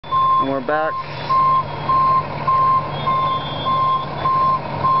And we're back.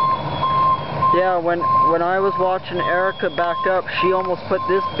 Yeah, when I was watching Erica back up, she almost put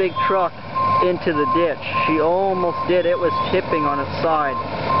this big truck into the ditch. She almost did. It was tipping on its side.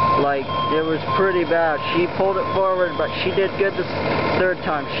 Like, it was pretty bad. She pulled it forward, but she did good this third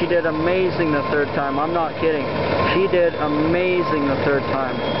time. She did amazing the third time. I'm not kidding. She did amazing the third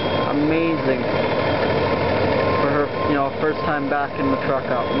time. Amazing. For her, you know, first time back in the truck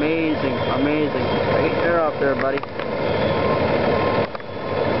out. Amazing. Amazing. Right, you're up there, buddy.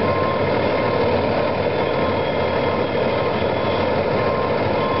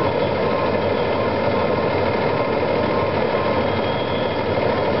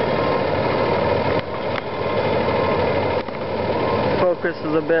 Focus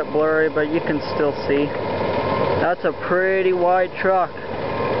is a bit blurry, but you can still see. That's a pretty wide truck.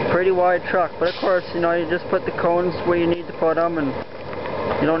 Pretty wide truck. But of course, you know, you just put the cones where you need to put them, and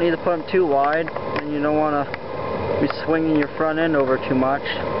you don't need to put them too wide, and you don't want to be swinging your front end over too much.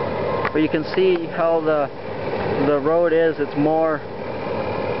 But you can see how the road is. It's more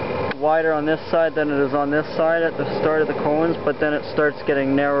wider on this side than it is on this side at the start of the cones, but then it starts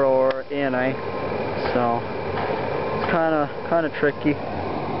getting narrower in, so kind of tricky.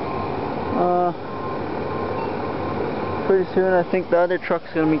 Pretty soon I think the other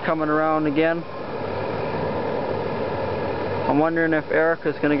truck's going to be coming around again. I'm wondering if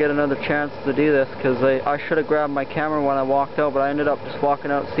Erica's going to get another chance to do this, because I should have grabbed my camera when I walked out, but I ended up just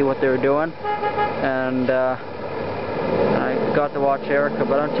walking out to see what they were doing, and I got to watch Erica.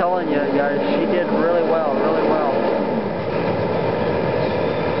 But I'm telling you guys, she did really well, really well.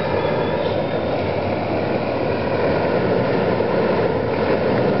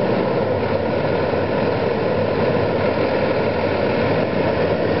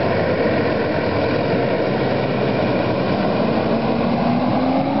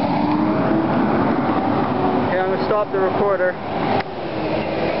 Stop the recorder.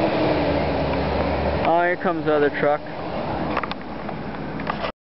 Oh, here comes the other truck.